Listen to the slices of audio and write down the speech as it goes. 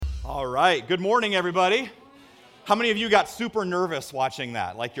All right. Good morning, everybody. How many of you got super nervous watching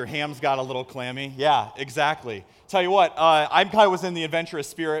that? Like your hams got a little clammy? Yeah, exactly. Tell you what, I was in the adventurous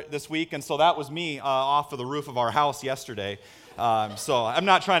spirit this week, and so that was me off of the roof of our house yesterday. So I'm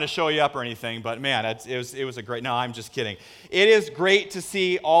not trying to show you up or anything, but man, it was a great. No, I'm just kidding. It is great to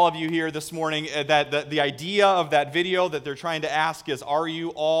see all of you here this morning. That the idea of that video that they're trying to ask is, are you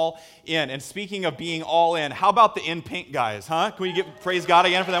all in? And speaking of being all in, how about the in pink guys, huh? Can we give praise God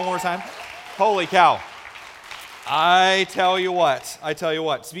again for that one more time? Holy cow. I tell you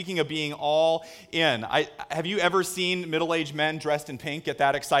what, speaking of being all in, have you ever seen middle-aged men dressed in pink get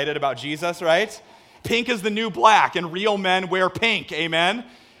that excited about Jesus, right? Pink is the new black, and real men wear pink, amen?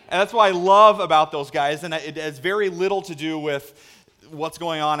 And that's what I love about those guys, and it has very little to do with what's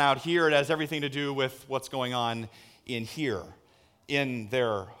going on out here. It has everything to do with what's going on in here, in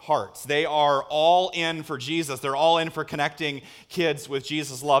their hearts. They are all in for Jesus. They're all in for connecting kids with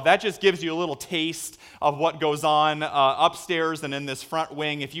Jesus' love. That just gives you a little taste of what goes on upstairs and in this front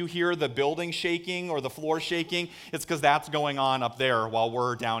wing. If you hear the building shaking or the floor shaking, it's because that's going on up there while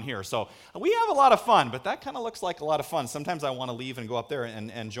we're down here. So we have a lot of fun, but that kind of looks like a lot of fun. Sometimes I want to leave and go up there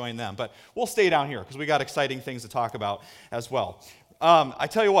and join them, but we'll stay down here because we got exciting things to talk about as well. I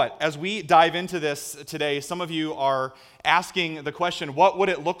tell you what, as we dive into this today, some of you are asking the question, what would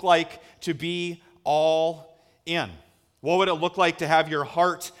it look like to be all in? What would it look like to have your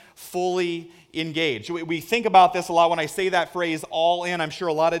heart fully engaged? We think about this a lot. When I say that phrase, all in, I'm sure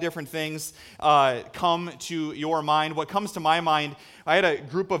a lot of different things come to your mind. What comes to my mind, I had a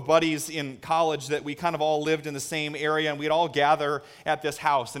group of buddies in college that we kind of all lived in the same area, and we'd all gather at this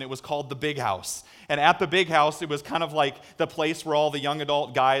house, and it was called the Big House. And at the Big House, it was kind of like the place where all the young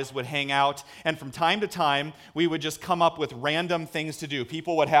adult guys would hang out. And from time to time, we would just come up with random things to do.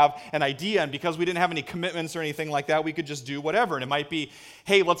 People would have an idea, and because we didn't have any commitments or anything like that, we could just do whatever. And it might be,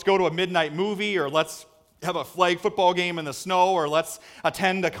 hey, let's go to a midnight movie, or let's have a flag football game in the snow, or let's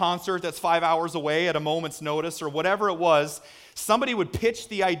attend a concert that's 5 hours away at a moment's notice, or whatever it was. Somebody would pitch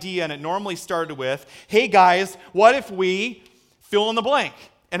the idea, and it normally started with, hey guys, what if we fill in the blank?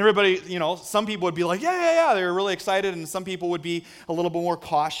 And everybody, some people would be like, yeah. They were really excited. And some people would be a little bit more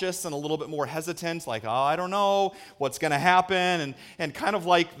cautious and a little bit more hesitant, like, oh, I don't know what's going to happen. And kind of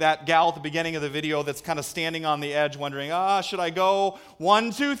like that gal at the beginning of the video that's kind of standing on the edge wondering, should I go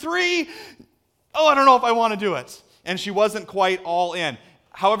 1, 2, 3? Oh, I don't know if I want to do it. And she wasn't quite all in.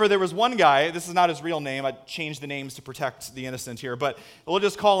 However, there was one guy, this is not his real name, I changed the names to protect the innocent here, but we'll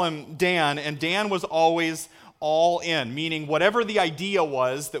just call him Dan. And Dan was always all in, meaning whatever the idea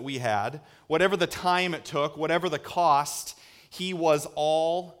was that we had, whatever the time it took, whatever the cost, he was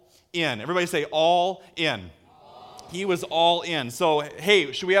all in. Everybody say all in. He was all in. So,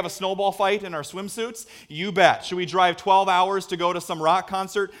 hey, should we have a snowball fight in our swimsuits? You bet. Should we drive 12 hours to go to some rock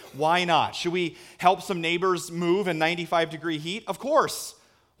concert? Why not? Should we help some neighbors move in 95-degree heat? Of course.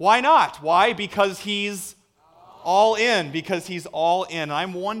 Why not? Why? Because he's all in. Because he's all in.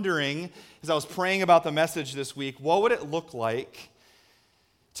 I'm wondering, as I was praying about the message this week, what would it look like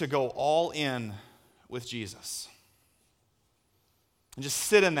to go all in with Jesus? And just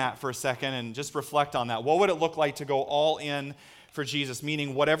sit in that for a second and just reflect on that. What would it look like to go all in for Jesus?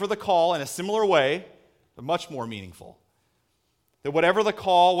 Meaning whatever the call, in a similar way, but much more meaningful. That whatever the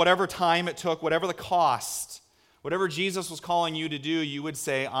call, whatever time it took, whatever the cost, whatever Jesus was calling you to do, you would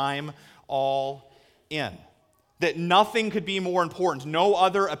say, I'm all in. That nothing could be more important. No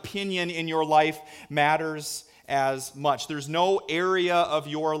other opinion in your life matters as much. There's no area of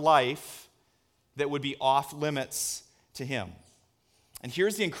your life that would be off limits to him. And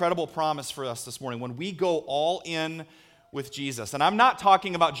here's the incredible promise for us this morning. When we go all in with Jesus, and I'm not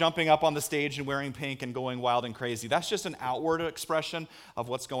talking about jumping up on the stage and wearing pink and going wild and crazy. That's just an outward expression of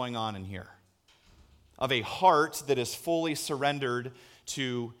what's going on in here. Of a heart that is fully surrendered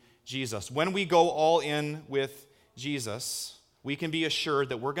to Jesus. When we go all in with Jesus, we can be assured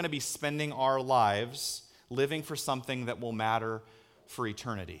that we're going to be spending our lives living for something that will matter for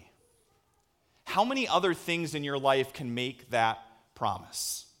eternity. How many other things in your life can make that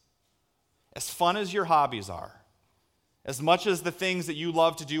promise? As fun as your hobbies are, as much as the things that you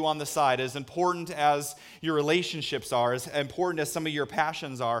love to do on the side, as important as your relationships are, as important as some of your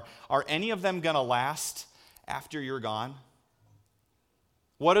passions are any of them going to last after you're gone?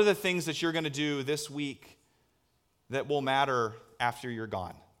 What are the things that you're going to do this week that will matter after you're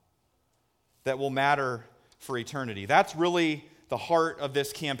gone? That will matter for eternity? That's really the heart of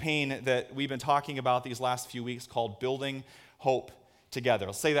this campaign that we've been talking about these last few weeks called Building Hope Together.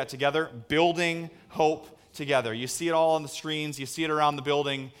 Let's say that together. Building Hope Together. You see it all on the screens. You see it around the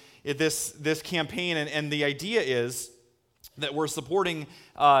building. This campaign, and the idea is that we're supporting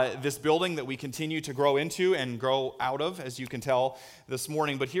this building that we continue to grow into and grow out of, as you can tell this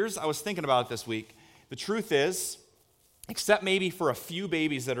morning. But I was thinking about it this week. The truth is, except maybe for a few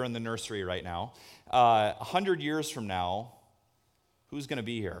babies that are in the nursery right now, 100 years from now, who's going to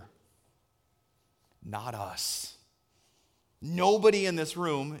be here? Not us. Nobody in this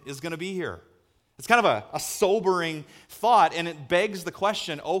room is going to be here. It's kind of a sobering thought, and it begs the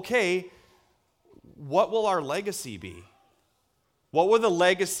question, okay, what will our legacy be? What will the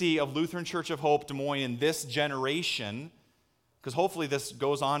legacy of Lutheran Church of Hope Des Moines in this generation, because hopefully this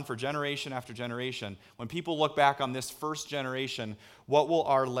goes on for generation after generation, when people look back on this first generation, what will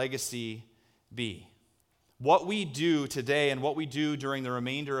our legacy be? What we do today and what we do during the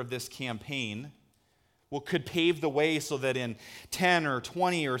remainder of this campaign could pave the way so that in 10 or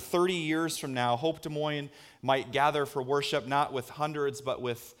 20 or 30 years from now, Hope Des Moines might gather for worship not with hundreds but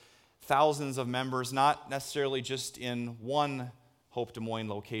with thousands of members, not necessarily just in one Hope Des Moines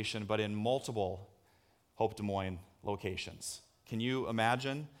location, but in multiple Hope Des Moines locations. Can you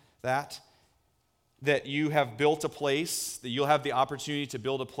imagine that? That you have built a place, that you'll have the opportunity to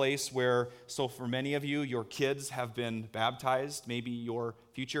build a place where, so for many of you, your kids have been baptized. Maybe your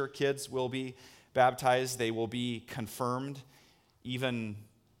future kids will be baptized. They will be confirmed, even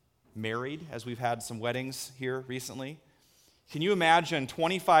married, as we've had some weddings here recently. Can you imagine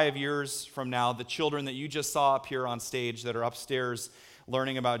 25 years from now, the children that you just saw up here on stage that are upstairs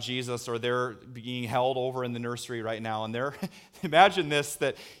learning about Jesus, or they're being held over in the nursery right now, and they're, imagine this,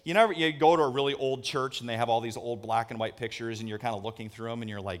 that you go to a really old church and they have all these old black and white pictures and you're kind of looking through them and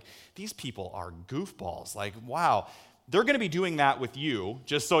you're like, these people are goofballs. Like, wow. They're going to be doing that with you,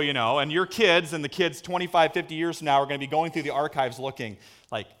 just so you know, and your kids and the kids 25, 50 years from now are going to be going through the archives looking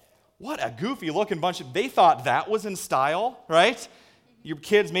like, what a goofy looking bunch of, they thought that was in style, right? Your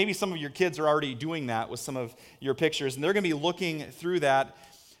kids, maybe some of your kids are already doing that with some of your pictures, and they're going to be looking through that.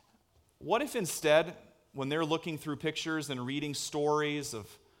 What if instead, when they're looking through pictures and reading stories of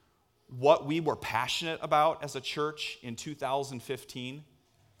what we were passionate about as a church in 2015,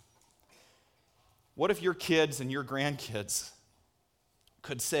 what if your kids and your grandkids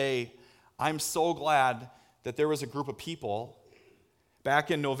could say, I'm so glad that there was a group of people back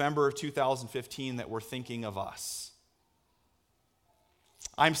in November of 2015 that were thinking of us.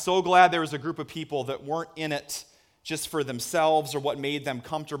 I'm so glad there was a group of people that weren't in it just for themselves or what made them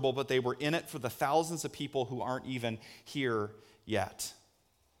comfortable, but they were in it for the thousands of people who aren't even here yet.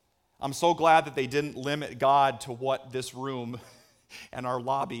 I'm so glad that they didn't limit God to what this room and our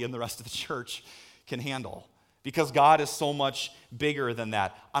lobby and the rest of the church can handle, because God is so much bigger than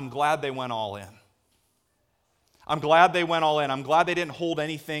that. I'm glad they went all in. I'm glad they went all in. I'm glad they didn't hold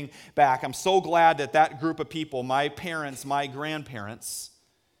anything back. I'm so glad that that group of people, my parents, my grandparents,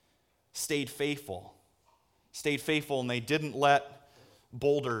 stayed faithful, and they didn't let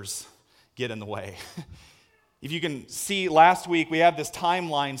boulders get in the way. If you can see, last week we had this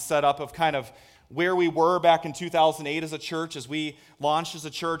timeline set up of kind of where we were back in 2008 as a church, as we launched as a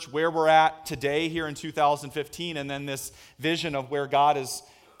church, where we're at today here in 2015, and then this vision of where God is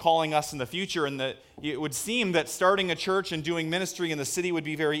calling us in the future. And that it would seem that starting a church and doing ministry in the city would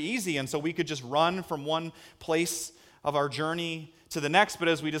be very easy, and so we could just run from one place of our journey to the next. But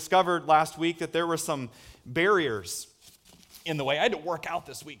as we discovered last week, that there were some barriers in the way. I had to work out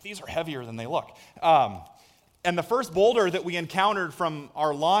this week. These are heavier than they look. And the first boulder that we encountered from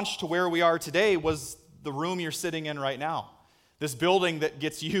our launch to where we are today was the room you're sitting in right now. This building that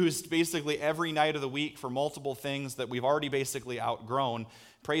gets used basically every night of the week for multiple things that we've already basically outgrown.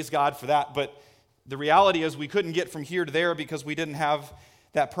 Praise God for that. But the reality is we couldn't get from here to there because we didn't have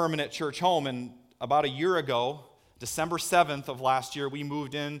that permanent church home. And about a year ago, December 7th of last year, we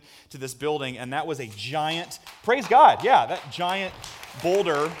moved into this building, and that was a giant, praise God, yeah, that giant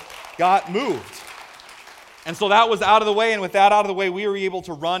boulder got moved. And so that was out of the way, and with that out of the way, we were able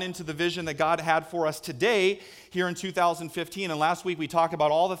to run into the vision that God had for us today here in 2015. And last week we talked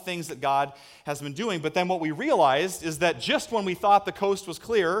about all the things that God has been doing, but then what we realized is that just when we thought the coast was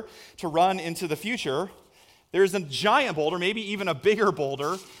clear to run into the future, there's a giant boulder, maybe even a bigger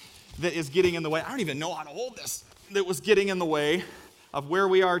boulder, that is getting in the way. I don't even know how to hold this. That was getting in the way of where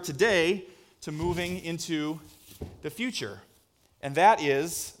we are today to moving into the future. And that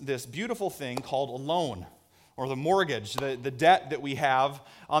is this beautiful thing called a loan, or the mortgage, the debt that we have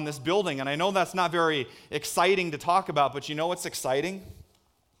on this building. And I know that's not very exciting to talk about, but you know what's exciting?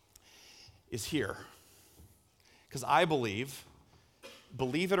 Is here. Because I believe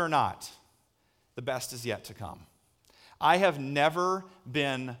it or not, the best is yet to come. I have never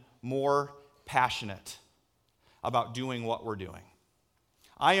been more passionate about doing what we're doing.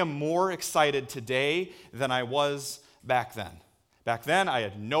 I am more excited today than I was back then. Back then, I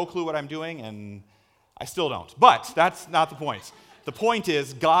had no clue what I'm doing, and I still don't. But that's not the point. The point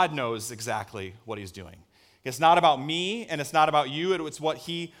is, God knows exactly what he's doing. It's not about me, and it's not about you. It's what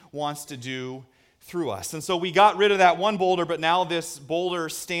he wants to do through us. And so we got rid of that one boulder, but now this boulder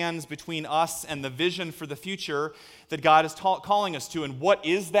stands between us and the vision for the future that God is calling us to. And what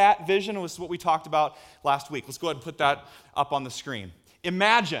is that vision? It was what we talked about last week. Let's go ahead and put that up on the screen.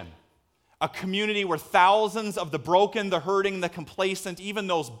 Imagine a community where thousands of the broken, the hurting, the complacent, even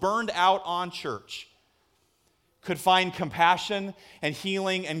those burned out on church, could find compassion and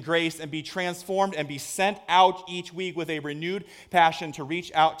healing and grace and be transformed and be sent out each week with a renewed passion to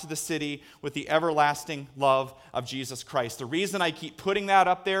reach out to the city with the everlasting love of Jesus Christ. The reason I keep putting that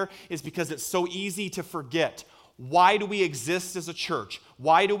up there is because it's so easy to forget. Why do we exist as a church?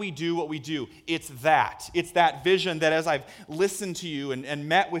 Why do we do what we do? It's that vision that as I've listened to you and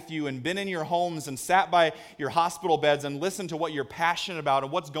met with you and been in your homes and sat by your hospital beds and listened to what you're passionate about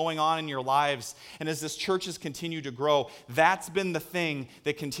and what's going on in your lives, and as this church has continued to grow, that's been the thing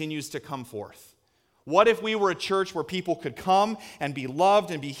that continues to come forth. What if we were a church where people could come and be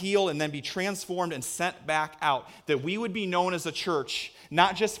loved and be healed and then be transformed and sent back out? That we would be known as a church,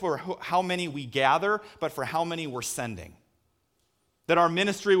 not just for how many we gather, but for how many we're sending. That our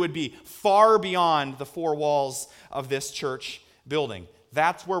ministry would be far beyond the four walls of this church building.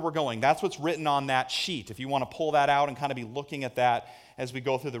 That's where we're going. That's what's written on that sheet. If you want to pull that out and kind of be looking at that as we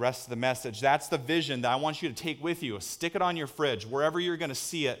go through the rest of the message, that's the vision that I want you to take with you. Stick it on your fridge, wherever you're going to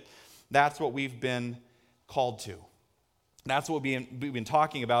see it. That's what we've been called to. That's what we've been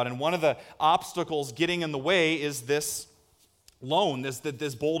talking about. And one of the obstacles getting in the way is this loan that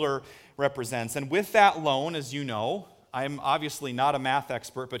this boulder represents. And with that loan, as you know, I'm obviously not a math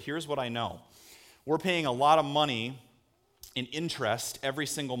expert, but here's what I know. We're paying a lot of money in interest every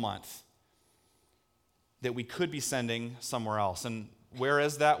single month that we could be sending somewhere else. And where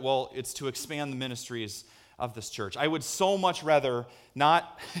is that? Well, it's to expand the ministries of this church. I would so much rather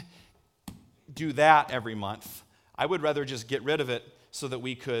not do that every month. I would rather just get rid of it so that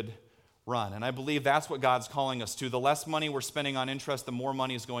we could run. And I believe that's what God's calling us to. The less money we're spending on interest, the more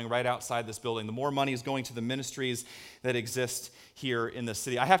money is going right outside this building. The more money is going to the ministries that exist here in the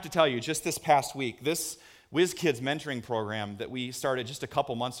city. I have to tell you, just this past week, this Whiz Kids mentoring program that we started just a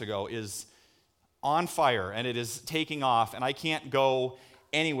couple months ago is on fire, and it is taking off, and I can't go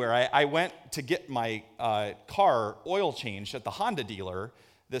anywhere. I went to get my car oil changed at the Honda dealer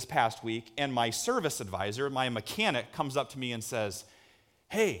this past week, and my service advisor, my mechanic, comes up to me and says,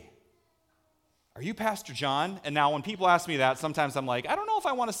 "Hey, are you Pastor John?" And now when people ask me that, sometimes I'm like, I don't know if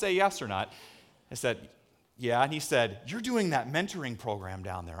I want to say yes or not. I said, yeah. And he said, "You're doing that mentoring program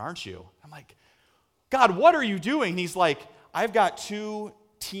down there, aren't you?" I'm like, "God, what are you doing?" And he's like, "I've got 2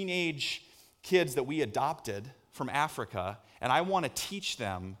 teenage kids that we adopted from Africa, and I want to teach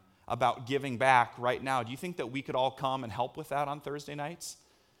them about giving back right now. Do you think that we could all come and help with that on Thursday nights?"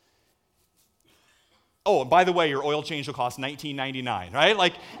 Oh, and by the way, your oil change will cost $19.99, right?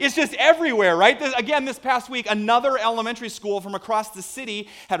 Like, it's just everywhere, right? This past week, another elementary school from across the city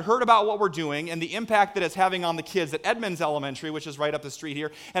had heard about what we're doing and the impact that it's having on the kids at Edmonds Elementary, which is right up the street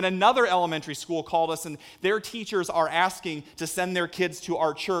here. And another elementary school called us, and their teachers are asking to send their kids to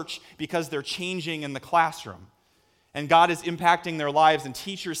our church because they're changing in the classroom. And God is impacting their lives, and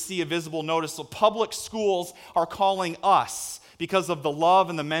teachers see a visible notice. So public schools are calling us because of the love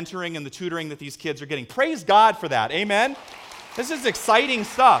and the mentoring and the tutoring that these kids are getting. Praise God for that. Amen? This is exciting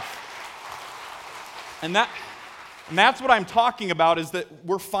stuff. And that's what I'm talking about, is that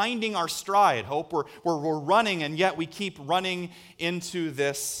we're finding our stride, Hope. We're running, and yet we keep running into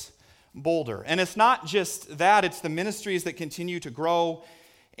this boulder. And it's not just that, it's the ministries that continue to grow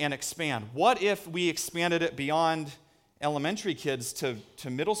and expand. What if we expanded it beyond elementary kids to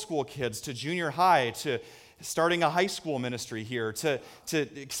middle school kids, to junior high, to starting a high school ministry here, to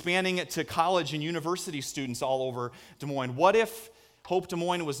expanding it to college and university students all over Des Moines? What if Hope Des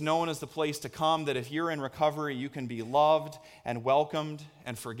Moines was known as the place to come, that if you're in recovery, you can be loved and welcomed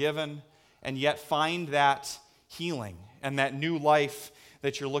and forgiven, and yet find that healing and that new life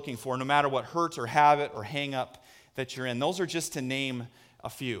that you're looking for, no matter what hurt or habit or hang up that you're in? Those are just to name a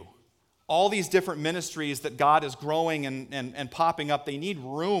few. All these different ministries that God is growing and popping up, they need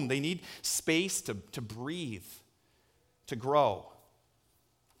room, they need space to breathe, to grow.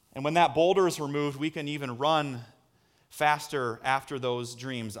 And when that boulder is removed, we can even run faster after those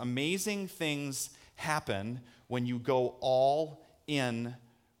dreams. Amazing things happen when you go all in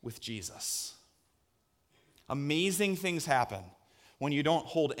with Jesus. Amazing things happen when you don't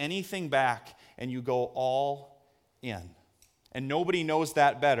hold anything back and you go all in. And nobody knows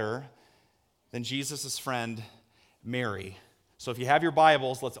that better than Jesus' friend Mary. So if you have your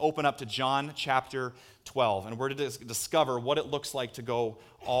Bibles, let's open up to John chapter 12, and we're to discover what it looks like to go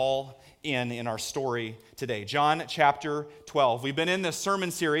all in our story today. John chapter 12. We've been in this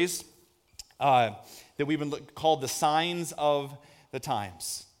sermon series that we've been called The Signs of the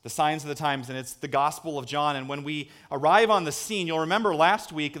Times. The Signs of the Times, and it's the Gospel of John. And when we arrive on the scene, you'll remember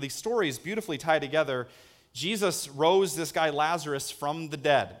last week, these stories beautifully tie together. Jesus rose this guy Lazarus from the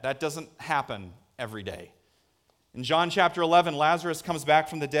dead. That doesn't happen every day. In John chapter 11, Lazarus comes back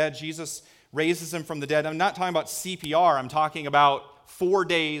from the dead. Jesus raises him from the dead. I'm not talking about CPR. I'm talking about 4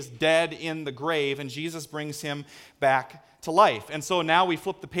 days dead in the grave, and Jesus brings him back to life. And so now we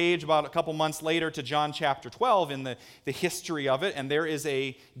flip the page about a couple months later to John chapter 12 in the history of it, and there is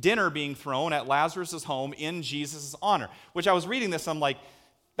a dinner being thrown at Lazarus' home in Jesus' honor, which I was reading this, I'm like,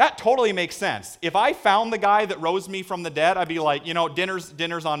 that totally makes sense. If I found the guy that rose me from the dead, I'd be like,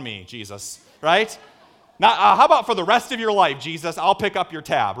 dinner's on me, Jesus, right? Now, how about for the rest of your life, Jesus, I'll pick up your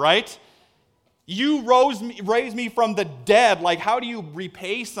tab, right? You raised me from the dead. Like, how do you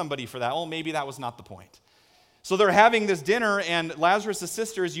repay somebody for that? Well, maybe that was not the point. So they're having this dinner, and Lazarus'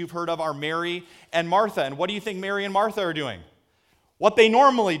 sisters, you've heard of, are Mary and Martha. And what do you think Mary and Martha are doing? What they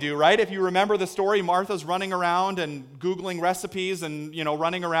normally do, right? If you remember the story, Martha's running around and Googling recipes and,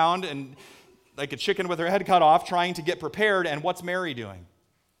 running around and like a chicken with her head cut off, trying to get prepared. And what's Mary doing?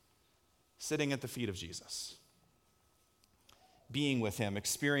 Sitting at the feet of Jesus, being with him,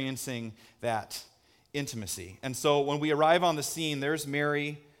 experiencing that intimacy. And so when we arrive on the scene, there's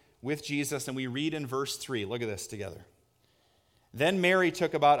Mary with Jesus, and we read in verse 3. Look at this together. Then Mary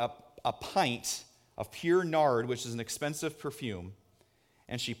took about a pint of pure nard, which is an expensive perfume,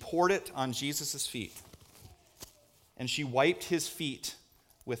 and she poured it on Jesus' feet. And she wiped his feet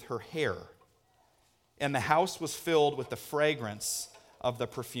with her hair. And the house was filled with the fragrance of the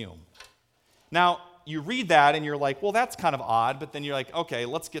perfume. Now, you read that and you're like, well, that's kind of odd, but then you're like, okay,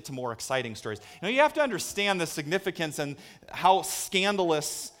 let's get to more exciting stories. Now, you have to understand the significance and how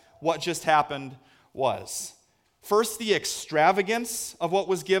scandalous what just happened was. First, the extravagance of what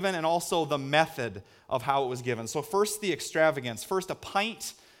was given, and also the method of how it was given. So first, the extravagance. First, a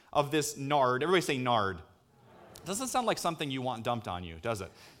pint of this nard. Everybody say nard. Doesn't sound like something you want dumped on you, does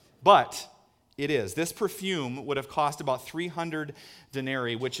it? But it is. This perfume would have cost about 300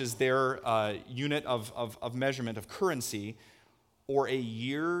 denarii, which is their unit of measurement of currency, or a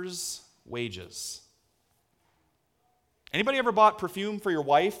year's wages. Anybody ever bought perfume for your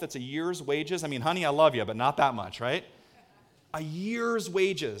wife that's a year's wages? I mean, honey, I love you, but not that much, right? A year's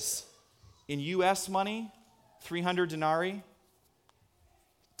wages. In U.S. money, 300 denarii,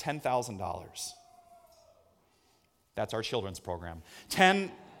 $10,000. That's our children's program.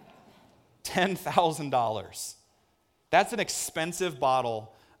 $10,000. That's an expensive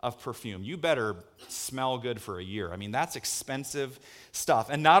bottle of perfume. You better smell good for a year. I mean, that's expensive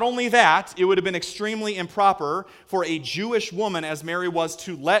stuff. And not only that, it would have been extremely improper for a Jewish woman, as Mary was,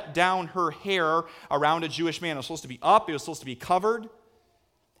 to let down her hair around a Jewish man. It was supposed to be up, it was supposed to be covered.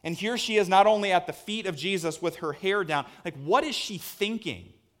 And here she is, not only at the feet of Jesus with her hair down. Like, what is she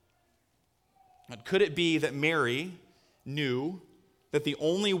thinking? Could it be that Mary knew that the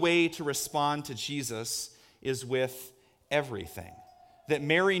only way to respond to Jesus is with everything? That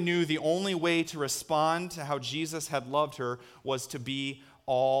Mary knew the only way to respond to how Jesus had loved her was to be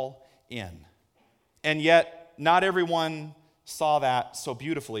all in. And yet, not everyone saw that so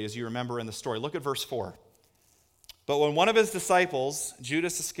beautifully, as you remember in the story. Look at verse 4. But when one of his disciples,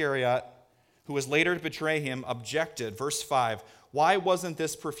 Judas Iscariot, who was later to betray him, objected, verse 5, why wasn't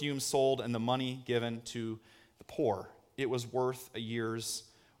this perfume sold and the money given to the poor? It was worth a year's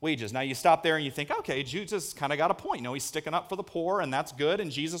wages. Now you stop there and you think, okay, Judas kind of got a point. He's sticking up for the poor, and that's good,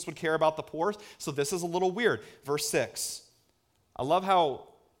 and Jesus would care about the poor, so this is a little weird. Verse 6. I love how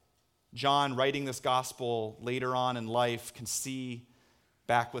John, writing this gospel later on in life, can see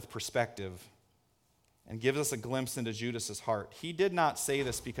back with perspective and gives us a glimpse into Judas's heart. He did not say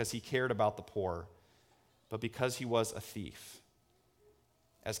this because he cared about the poor, but because he was a thief.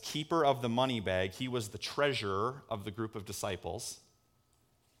 As keeper of the money bag, he was the treasurer of the group of disciples.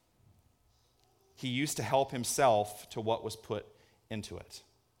 He used to help himself to what was put into it.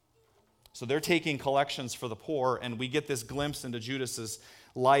 So they're taking collections for the poor, and we get this glimpse into Judas's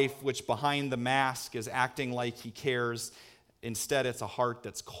life, which behind the mask is acting like he cares. Instead, it's a heart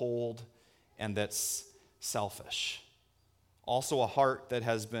that's cold and that's selfish. Also a heart that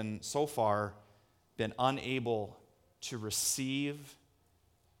has been, so far, been unable to receive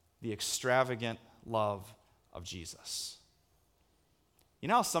the extravagant love of Jesus. You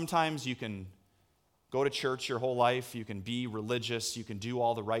know how sometimes you can go to church your whole life, you can be religious, you can do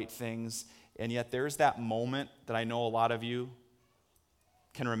all the right things, And yet there's that moment that I know a lot of you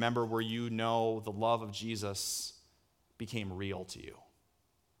can remember where you know the love of Jesus became real to you.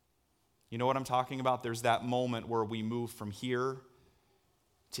 You know what I'm talking about? There's that moment where we move from here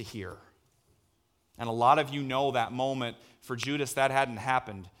to here. And a lot of you know that moment. For Judas, that hadn't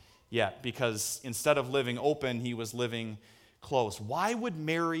happened yet, because instead of living open, he was living close. Why would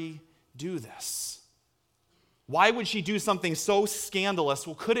Mary do this? Why would she do something so scandalous?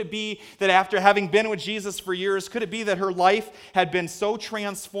 Well, could it be that after having been with Jesus for years, could it be that her life had been so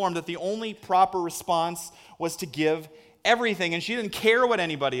transformed that the only proper response was to give everything, and she didn't care what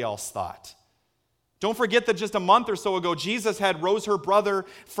anybody else thought? Don't forget that just a month or so ago, Jesus had rose her brother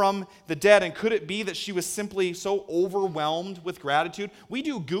from the dead, and could it be that she was simply so overwhelmed with gratitude? We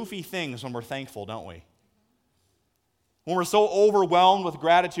do goofy things when we're thankful, don't we? When we're so overwhelmed with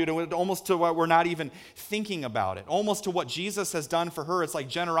gratitude, and almost to what we're not even thinking about it, almost to what Jesus has done for her. It's like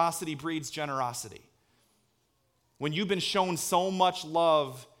generosity breeds generosity. When you've been shown so much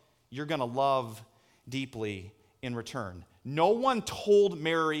love, you're going to love deeply in return. No one told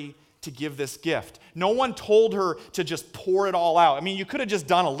Mary to give this gift. No one told her to just pour it all out. I mean, you could have just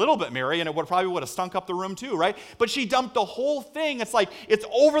done a little bit, Mary, and it probably would have stunk up the room too, right? But she dumped the whole thing. It's like, it's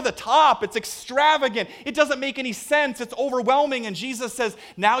over the top. It's extravagant. It doesn't make any sense. It's overwhelming. And Jesus says,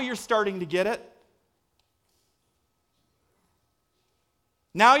 now you're starting to get it.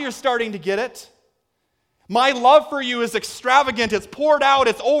 Now you're starting to get it. My love for you is extravagant. It's poured out.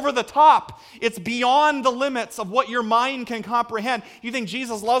 It's over the top. It's beyond the limits of what your mind can comprehend. You think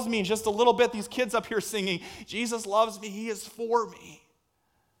Jesus loves me just a little bit? These kids up here singing, Jesus loves me. He is for me.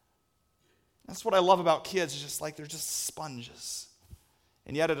 That's what I love about kids. It's just like they're just sponges.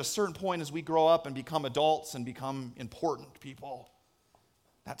 And yet at a certain point as we grow up and become adults and become important people,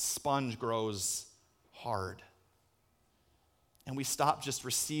 that sponge grows hard. And we stop just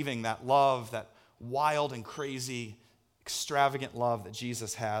receiving that love, that wild and crazy, extravagant love that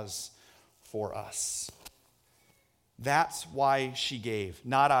Jesus has for us. That's why she gave.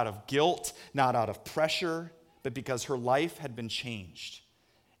 Not out of guilt, not out of pressure, but because her life had been changed.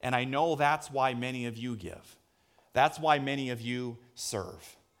 And I know that's why many of you give. That's why many of you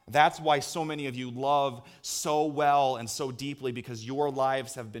serve. That's why so many of you love so well and so deeply, because your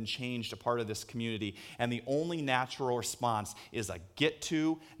lives have been changed, a part of this community. And the only natural response is a get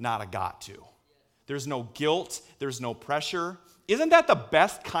to, not a got to. There's no guilt. There's no pressure. Isn't that the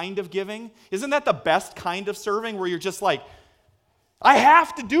best kind of giving? Isn't that the best kind of serving, where you're just like, I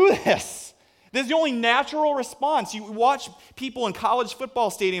have to do this? This is the only natural response. You watch people in college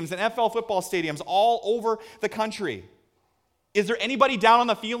football stadiums and NFL football stadiums all over the country. Is there anybody down on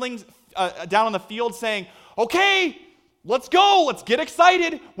the field saying, okay, let's go, let's get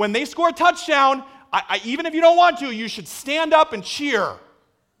excited. When they score a touchdown, even if you don't want to, you should stand up and cheer.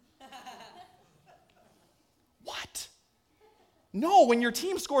 What? No, when your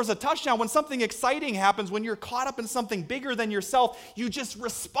team scores a touchdown, when something exciting happens, when you're caught up in something bigger than yourself, you just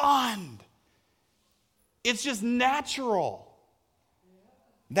respond. It's just natural.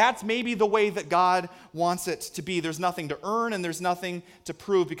 That's maybe the way that God wants it to be. There's nothing to earn and there's nothing to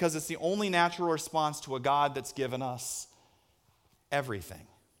prove, because it's the only natural response to a God that's given us everything.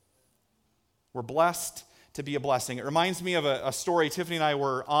 We're blessed to be a blessing. It reminds me of a story. Tiffany and I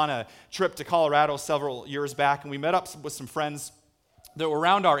were on a trip to Colorado several years back, and we met up with some friends that were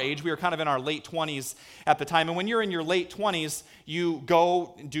around our age. We were kind of in our late 20s at the time. And when you're in your late 20s, you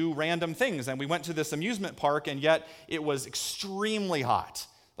go do random things. And we went to this amusement park, and yet it was extremely hot.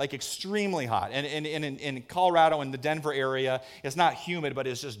 Like extremely hot. And in Colorado, in the Denver area, it's not humid, but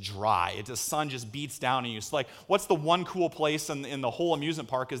it's just dry. The sun just beats down on you. It's like, what's the one cool place in the whole amusement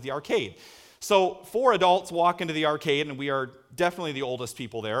park is the arcade. So 4 adults walk into the arcade, and we are definitely the oldest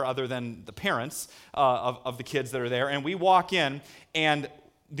people there, other than the parents of the kids that are there. And we walk in, and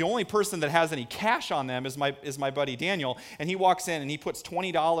the only person that has any cash on them is my buddy Daniel. And he walks in, and he puts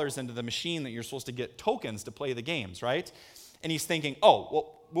 $20 into the machine that you're supposed to get tokens to play the games, right? And he's thinking, oh,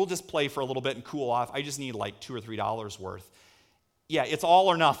 well, we'll just play for a little bit and cool off. I just need like $2 or $3 worth. Yeah, it's all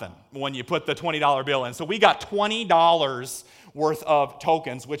or nothing when you put the $20 bill in. So we got $20 worth of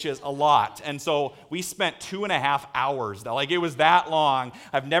tokens, which is a lot. And so we spent 2.5 hours. Like, it was that long.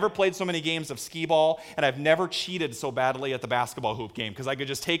 I've never played so many games of skee ball, and I've never cheated so badly at the basketball hoop game, because I could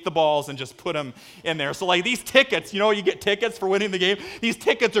just take the balls and just put them in there. So like these tickets, you get tickets for winning the game. These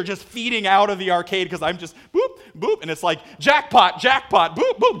tickets are just feeding out of the arcade, because I'm just boop, boop, and it's like jackpot,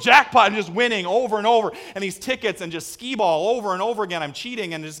 boop, boop, jackpot, and just winning over and over. And these tickets and just skee ball over and over again. I'm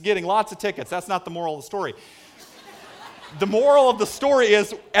cheating and just getting lots of tickets. That's not the moral of the story. The moral of the story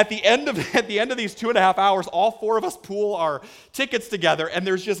is at the end of these 2.5 hours, all 4 of us pool our tickets together, and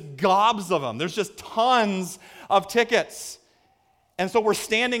there's just gobs of them. There's just tons of tickets. And so we're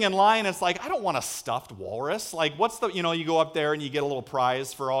standing in line, and it's like, I don't want a stuffed walrus. Like, what's the, you go up there and you get a little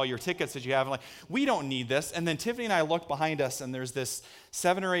prize for all your tickets that you have. And like, we don't need this. And then Tiffany and I look behind us, and there's this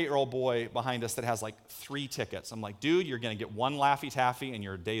 7 or 8-year-old boy behind us that has like 3 tickets. I'm like, dude, you're going to get 1 Laffy Taffy, and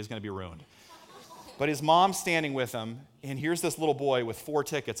your day is going to be ruined. But his mom's standing with him, and here's this little boy with 4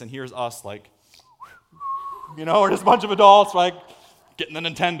 tickets, and here's us like, or just a bunch of adults like getting the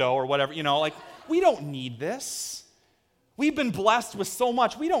Nintendo or whatever, like, we don't need this. We've been blessed with so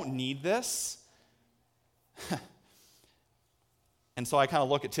much. We don't need this. And so I kind of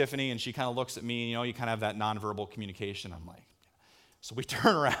look at Tiffany, and she kind of looks at me. You kind of have that nonverbal communication. I'm like, so we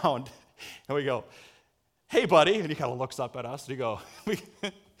turn around, and we go, hey, buddy. And he kind of looks up at us, and he go,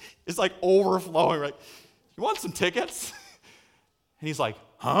 it's like overflowing. We're like, you want some tickets? And he's like,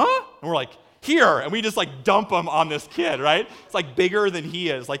 huh? And we're like, here. And we just like dump him on this kid, right? It's like bigger than he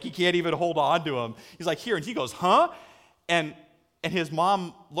is. Like he can't even hold on to him. He's like, here. And he goes, huh? And his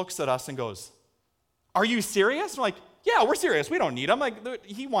mom looks at us and goes, are you serious? And we're like, yeah, we're serious. We don't need him. Like,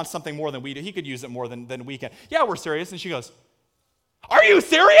 he wants something more than we do. He could use it more than we can. Yeah, we're serious. And she goes, are you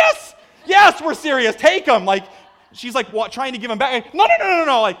serious? Yes, we're serious. Take him. Like, she's like trying to give him back. No.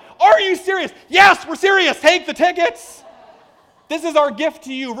 Like, are you serious? Yes, we're serious. Take the tickets. This is our gift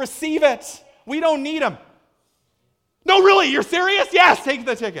to you. Receive it. We don't need them. No, really, you're serious? Yes, take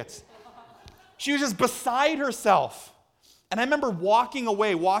the tickets. She was just beside herself. And I remember walking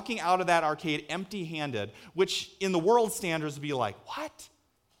out of that arcade empty-handed, which in the world standards would be like, what?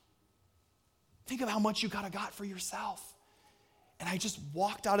 Think of how much you got for yourself. And I just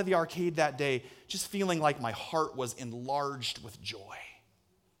walked out of the arcade that day just feeling like my heart was enlarged with joy.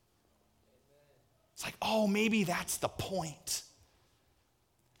 It's like, oh, maybe that's the point.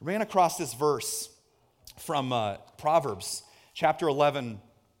 I ran across this verse from Proverbs chapter 11,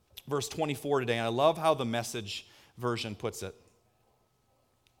 verse 24 today, and I love how the Message version puts it.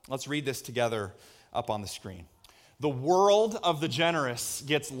 Let's read this together up on the screen. The world of the generous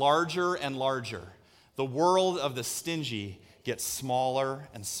gets larger and larger. The world of the stingy gets smaller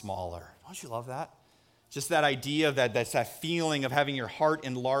and smaller. Don't you love that? Just that idea that's that feeling of having your heart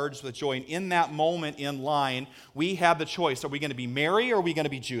enlarged with joy. And in that moment in line, we have the choice. Are we going to be Mary or are we going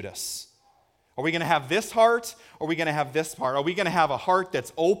to be Judas? Are we going to have this heart or are we going to have this heart? Are we going to have a heart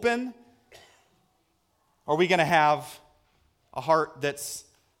that's open? Or are we going to have a heart that's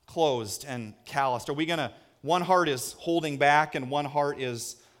closed and calloused? Are we going to, one heart is holding back and one heart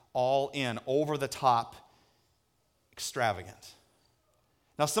is all in, over the top, extravagant?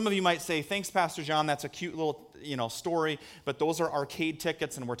 Now, some of you might say, thanks, Pastor John, that's a cute little, story, but those are arcade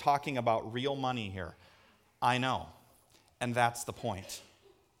tickets and we're talking about real money here. I know, and that's the point.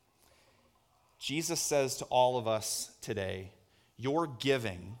 Jesus says to all of us today, your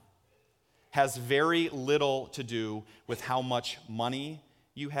giving has very little to do with how much money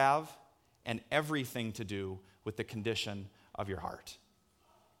you have and everything to do with the condition of your heart.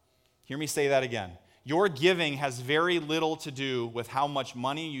 Hear me say that again. Your giving has very little to do with how much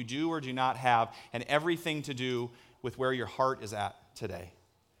money you do or do not have and everything to do with where your heart is at today.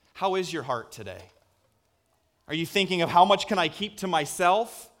 How is your heart today? Are you thinking of how much can I keep to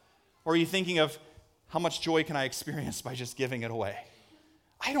myself? Or are you thinking of how much joy can I experience by just giving it away?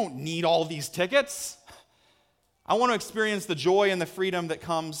 I don't need all these tickets. I want to experience the joy and the freedom that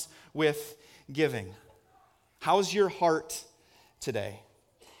comes with giving. How's your heart today?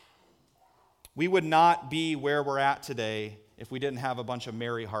 We would not be where we're at today if we didn't have a bunch of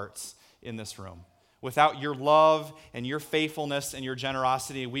merry hearts in this room. Without your love and your faithfulness and your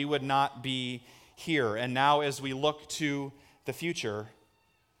generosity, we would not be here. And now as we look to the future,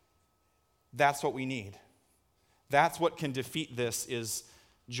 that's what we need. That's what can defeat this is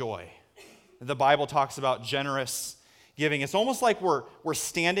joy. The Bible talks about generous giving. It's almost like we're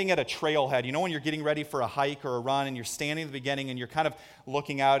standing at a trailhead. You know when you're getting ready for a hike or a run and you're standing at the beginning and you're kind of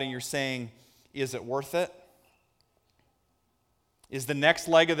looking out and you're saying, is it worth it? Is the next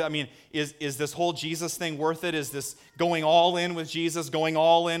leg of the, is this whole Jesus thing worth it? Is this going all in with Jesus, going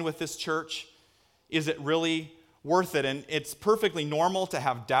all in with this church? Is it really worth it? And it's perfectly normal to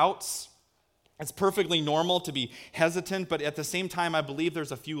have doubts. It's perfectly normal to be hesitant, but at the same time, I believe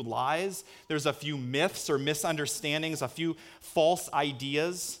there's a few lies, there's a few myths or misunderstandings, a few false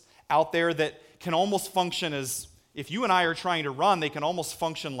ideas out there that can almost function as, if you and I are trying to run, they can almost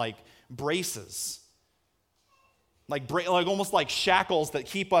function like braces. Like almost like shackles that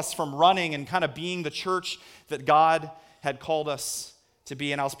keep us from running and kind of being the church that God had called us to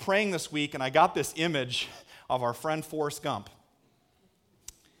be. And I was praying this week, and I got this image of our friend Forrest Gump.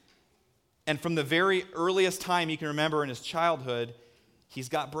 And from the very earliest time he can remember in his childhood, he's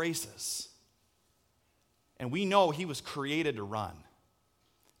got braces. And we know he was created to run,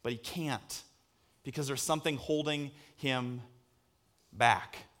 but he can't because there's something holding him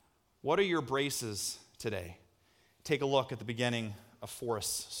back. What are your braces today? Take a look at the beginning of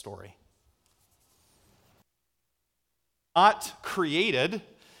Forrest's story. Not created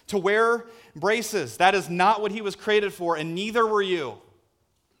to wear braces. That is not what he was created for, and neither were you.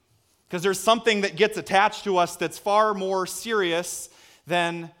 Because there's something that gets attached to us that's far more serious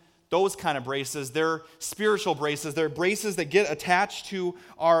than those kind of braces. They're spiritual braces. They're braces that get attached to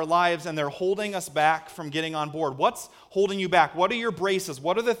our lives, and they're holding us back from getting on board. What's holding you back? What are your braces?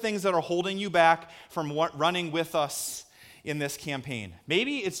 What are the things that are holding you back from running with us in this campaign?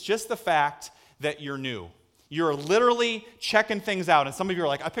 Maybe it's just the fact that you're new. You're literally checking things out. And some of you are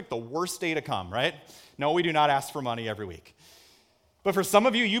like, I picked the worst day to come, right? No, we do not ask for money every week. But for some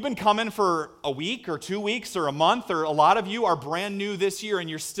of you, you've been coming for a week or 2 weeks or a month, or a lot of you are brand new this year and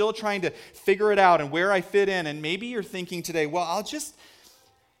you're still trying to figure it out and where I fit in. And maybe you're thinking today, well, I'll just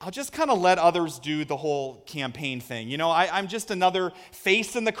kind of let others do the whole campaign thing. You know, I'm just another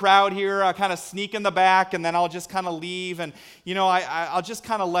face in the crowd here. I'll kind of sneak in the back and then I'll just kind of leave. And, you know, I'll just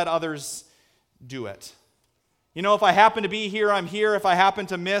kind of let others do it. You know, if I happen to be here, I'm here. If I happen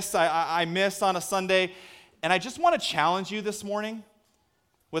to miss, I miss on a Sunday. And I just want to challenge you this morning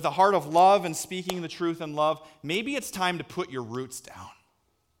with a heart of love and speaking the truth in love. Maybe it's time to put your roots down.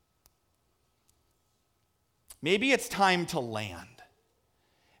 Maybe it's time to land.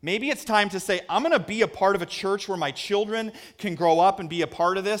 Maybe it's time to say, I'm going to be a part of a church where my children can grow up and be a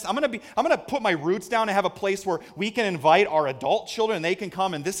part of this. I'm going to put my roots down and have a place where we can invite our adult children and they can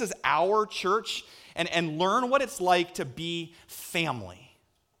come, and this is our church, and learn what it's like to be family.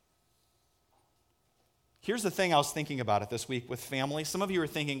 Here's the thing I was thinking about it this week with family. Some of you are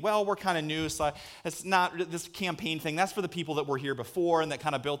thinking, well, we're kind of new, so it's not this campaign thing. That's for the people that were here before and that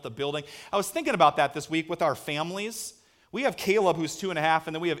kind of built the building. I was thinking about that this week with our families. We have Caleb, who's 2.5,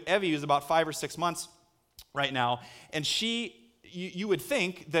 and then we have Evie, who's about 5 or 6 months right now. And you would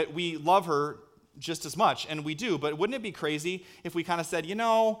think that we love her just as much, and we do. But wouldn't it be crazy if we kind of said, you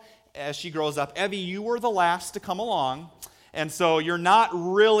know, as she grows up, Evie, you were the last to come along. And so you're not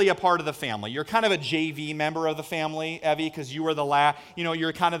really a part of the family. You're kind of a JV member of the family, Evie, because you were the last, you know,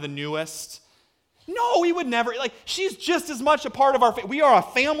 you're kind of the newest. No, we would never, she's just as much a part of our family. We are a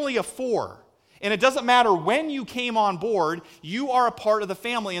family of 4. And it doesn't matter when you came on board, you are a part of the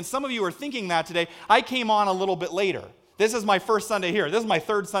family. And some of you are thinking that today. I came on a little bit later. This is my first Sunday here. This is my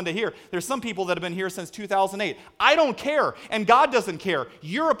 3rd Sunday here. There's some people that have been here since 2008. I don't care, and God doesn't care.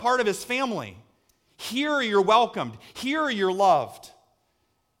 You're a part of his family. Here you're welcomed. Here you're loved.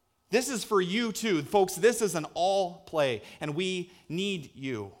 This is for you too. Folks, this is an all play, and we need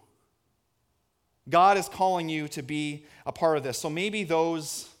you. God is calling you to be a part of this. So maybe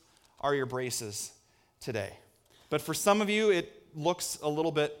those are your braces today. But for some of you, it looks a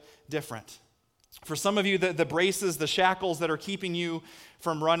little bit different. For some of you, the braces, the shackles that are keeping you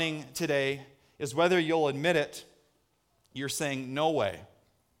from running today is whether you'll admit it, you're saying, no way.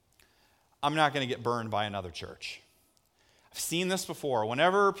 I'm not going to get burned by another church. I've seen this before.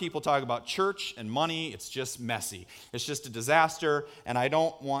 Whenever people talk about church and money, it's just messy. It's just a disaster, and I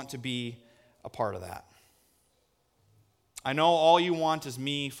don't want to be a part of that. I know all you want is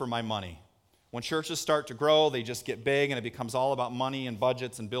me for my money. When churches start to grow, they just get big, and it becomes all about money and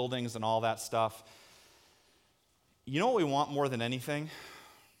budgets and buildings and all that stuff. You know what we want more than anything?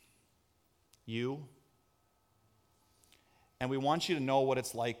 You. And we want you to know what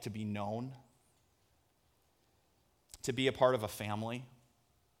it's like to be known, to be a part of a family,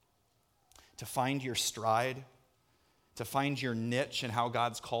 to find your stride, to find your niche and how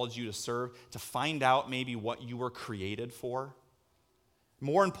God's called you to serve, to find out maybe what you were created for.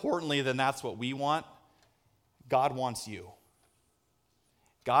 More importantly than that's what we want, God wants you.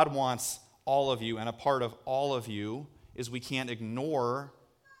 God wants all of you, and a part of all of you is we can't ignore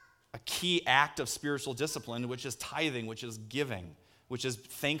a key act of spiritual discipline, which is tithing, which is giving, which is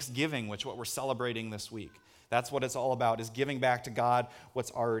thanksgiving, which is what we're celebrating this week. That's what it's all about, is giving back to God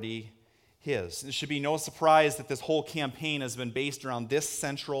what's already his. It should be no surprise that this whole campaign has been based around this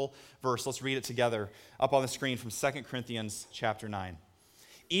central verse. Let's read it together up on the screen from 2 Corinthians chapter 9.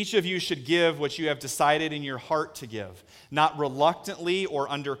 Each of you should give what you have decided in your heart to give, not reluctantly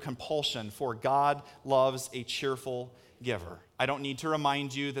or under compulsion, for God loves a cheerful giver. I don't need to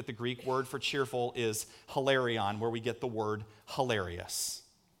remind you that the Greek word for cheerful is hilarion, where we get the word hilarious.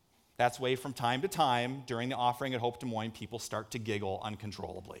 That's why from time to time, during the offering at Hope Des Moines, people start to giggle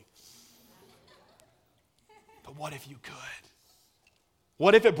uncontrollably. But what if you could?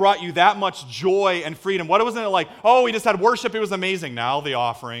 What if it brought you that much joy and freedom? What wasn't it like, oh, we just had worship, it was amazing. Now the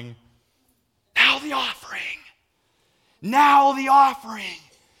offering. Now the offering. Now the offering.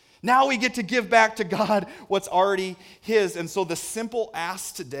 Now we get to give back to God what's already His. And so the simple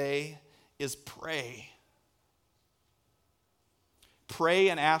ask today is pray. Pray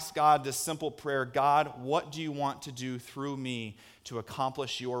and ask God this simple prayer, God, what do you want to do through me to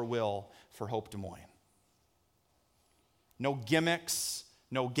accomplish your will for Hope Des Moines? No gimmicks,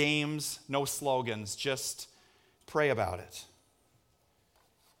 no games, no slogans, just pray about it.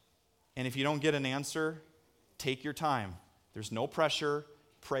 And if you don't get an answer, take your time. There's no pressure.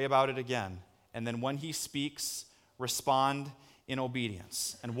 Pray about it again. And then when He speaks, respond in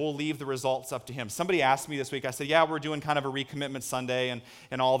obedience. And we'll leave the results up to Him. Somebody asked me this week, I said, yeah, we're doing kind of a recommitment Sunday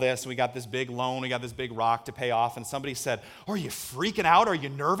and all this. We got this big loan, we got this big rock to pay off. And somebody said, are you freaking out? Are you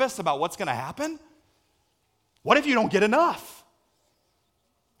nervous about what's going to happen? What if you don't get enough?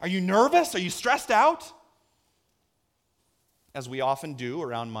 Are you nervous? Are you stressed out? As we often do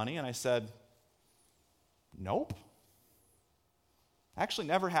around money. And I said, nope. I actually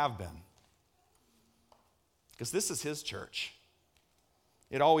never have been. Because this is His church.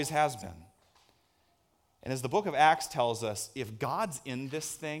 It always has been. And as the book of Acts tells us, if God's in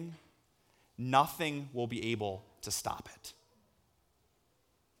this thing, nothing will be able to stop it.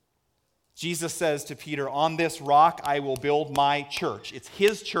 Jesus says to Peter, on this rock I will build my church. It's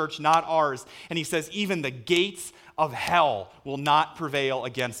His church, not ours. And He says, even the gates of hell will not prevail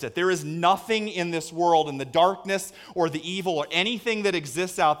against it. There is nothing in this world, in the darkness or the evil or anything that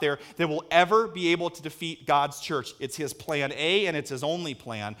exists out there that will ever be able to defeat God's church. It's His plan A, and it's His only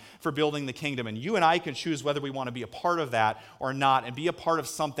plan for building the kingdom. And you and I can choose whether we want to be a part of that or not, and be a part of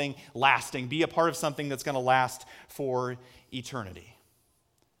something lasting, be a part of something that's going to last for eternity.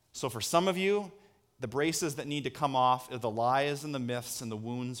 So for some of you, the braces that need to come off are the lies and the myths and the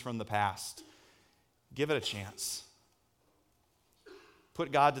wounds from the past. Give it a chance.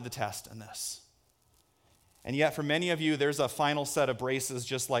 Put God to the test in this. And yet for many of you, there's a final set of braces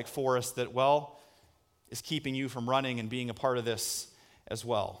just like Forrest that, well, is keeping you from running and being a part of this as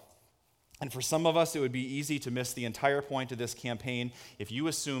well. And for some of us, it would be easy to miss the entire point of this campaign if you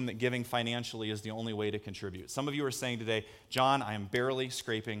assume that giving financially is the only way to contribute. Some of you are saying today, John, I am barely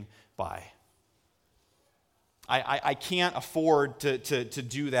scraping by. I can't afford to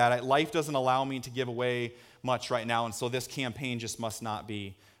do that. Life doesn't allow me to give away much right now, and so this campaign just must not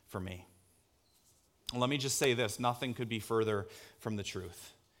be for me. Let me just say this, nothing could be further from the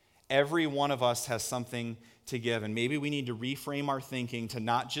truth. Every one of us has something to give, and maybe we need to reframe our thinking to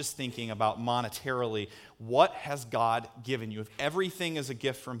not just thinking about monetarily. What has God given you? If everything is a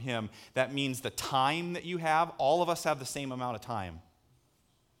gift from Him, that means the time that you have, all of us have the same amount of time.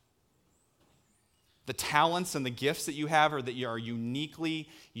 The talents and the gifts that you have or that you are uniquely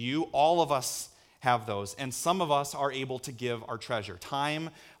you, all of us have those. And some of us are able to give our treasure, time,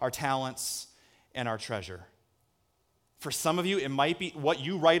 our talents, and our treasure. For some of you, it might be what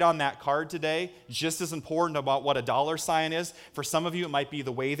you write on that card today, just as important about what a dollar sign is. For some of you, it might be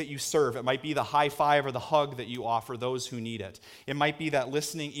the way that you serve. It might be the high five or the hug that you offer those who need it. It might be that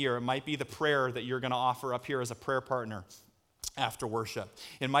listening ear. It might be the prayer that you're going to offer up here as a prayer partner after worship.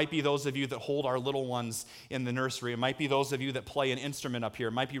 It might be those of you that hold our little ones in the nursery. It might be those of you that play an instrument up here.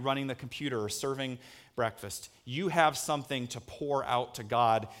 It might be running the computer or serving breakfast. You have something to pour out to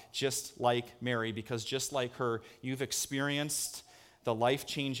God just like Mary, because just like her, you've experienced the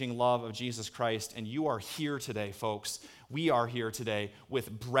life-changing love of Jesus Christ, and you are here today, folks. We are here today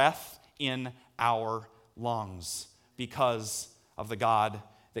with breath in our lungs because of the God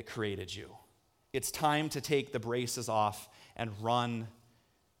that created you. It's time to take the braces off and run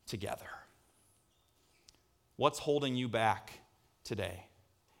together. What's holding you back today?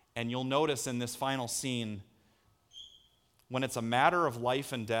 And you'll notice in this final scene, when it's a matter of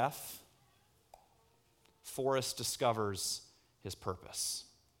life and death, Forrest discovers his purpose.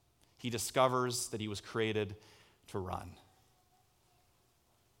 He discovers that he was created to run.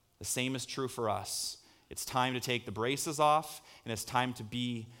 The same is true for us. It's time to take the braces off, and it's time to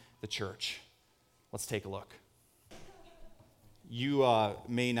be the church. Let's take a look. You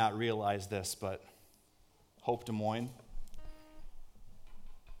may not realize this, but Hope Des Moines,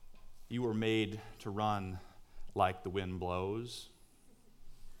 you were made to run like the wind blows.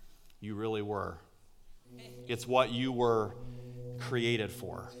 You really were. It's what you were created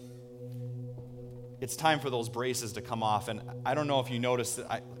for. It's time for those braces to come off. And I don't know if you noticed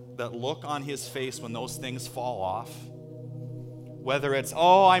that look on his face when those things fall off. Whether it's,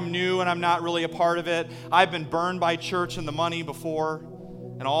 oh, I'm new and I'm not really a part of it. I've been burned by church and the money before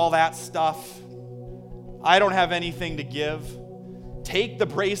and all that stuff. I don't have anything to give. Take the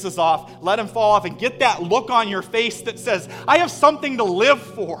braces off, let them fall off, and get that look on your face that says, I have something to live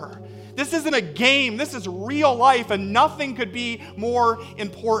for. This isn't a game, this is real life, and nothing could be more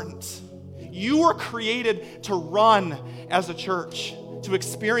important. You were created to run as a church, to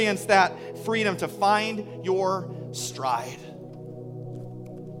experience that freedom, to find your stride.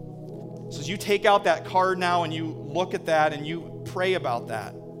 So as you take out that card now and you look at that and you pray about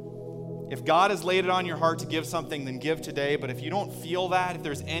that, if God has laid it on your heart to give something, then give today. But if you don't feel that, if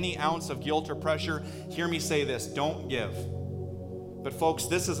there's any ounce of guilt or pressure, hear me say this, don't give. But folks,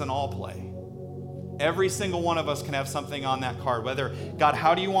 this is an all play. Every single one of us can have something on that card. Whether, God,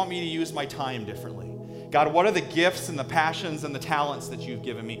 how do you want me to use my time differently? God, what are the gifts and the passions and the talents that you've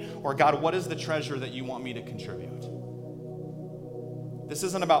given me? Or God, what is the treasure that you want me to contribute? This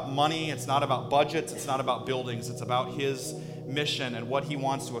isn't about money. It's not about budgets. It's not about buildings. It's about his mission and what he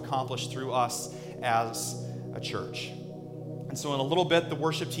wants to accomplish through us as a church. And so in a little bit, the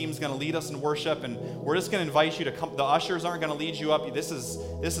worship team is going to lead us in worship, and we're just going to invite you to come. The ushers aren't going to lead you up. This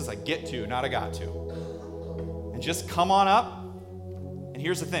is a get to, not a got to. And just come on up. And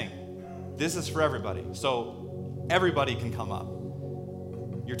here's the thing. This is for everybody. So everybody can come up.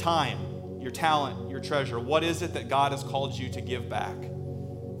 Your time, your talent, your treasure. What is it that God has called you to give back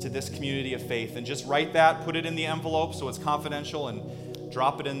to this community of faith? And just write that, put it in the envelope so it's confidential, and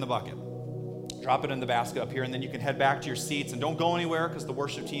drop it in the bucket. Drop it in the basket up here, and then you can head back to your seats. And don't go anywhere, because the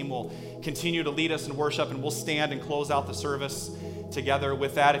worship team will continue to lead us in worship, and we'll stand and close out the service together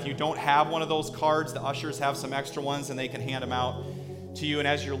with that. If you don't have one of those cards, the ushers have some extra ones, and they can hand them out to you. And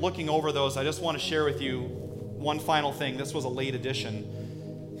as you're looking over those, I just want to share with you one final thing. This was a late edition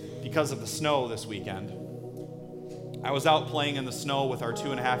because of the snow this weekend. I was out playing in the snow with our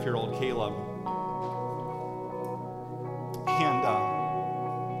 2.5-year-old Caleb. And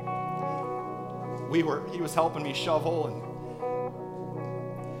he was helping me shovel and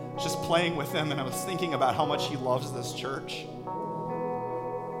just playing with him, and I was thinking about how much he loves this church.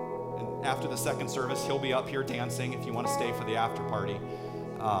 And after the second service, he'll be up here dancing if you want to stay for the after party.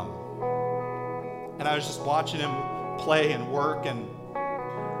 And I was just watching him play and work, and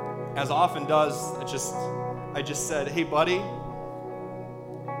as often does, I just said, hey buddy,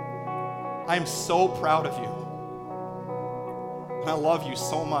 I am so proud of you. And I love you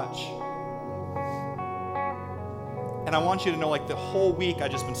so much. And I want you to know, like, the whole week I've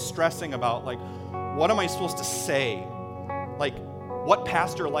just been stressing about, like, what am I supposed to say? Like, what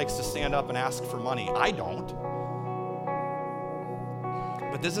pastor likes to stand up and ask for money? I don't.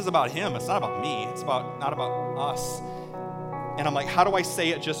 But this is about him. It's not about me. It's not about us. And I'm like, how do I say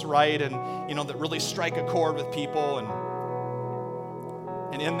it just right? And, that really strike a chord with people.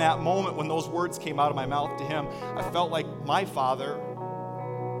 And in that moment, when those words came out of my mouth to him, I felt like my father,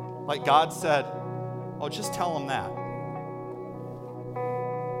 like God said, oh, just tell him that.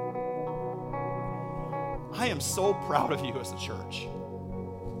 I am so proud of you as a church.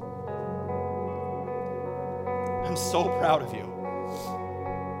 I'm so proud of you.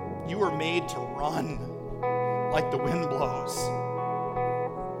 You were made to run like the wind blows.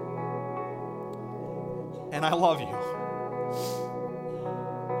 And I love you.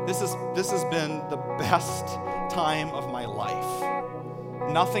 This has been the best time of my life.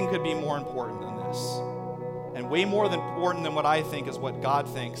 Nothing could be more important than this. And way more important than what I think is what God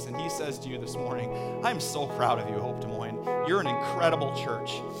thinks. And he says to you this morning, I'm so proud of you, Hope Des Moines. You're an incredible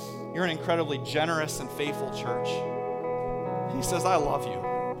church. You're an incredibly generous and faithful church. And he says, I love you.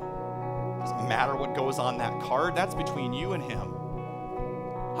 Doesn't matter what goes on that card. That's between you and him.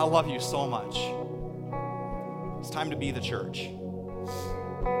 I love you so much. It's time to be the church.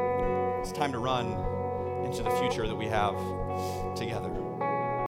 It's time to run into the future that we have together.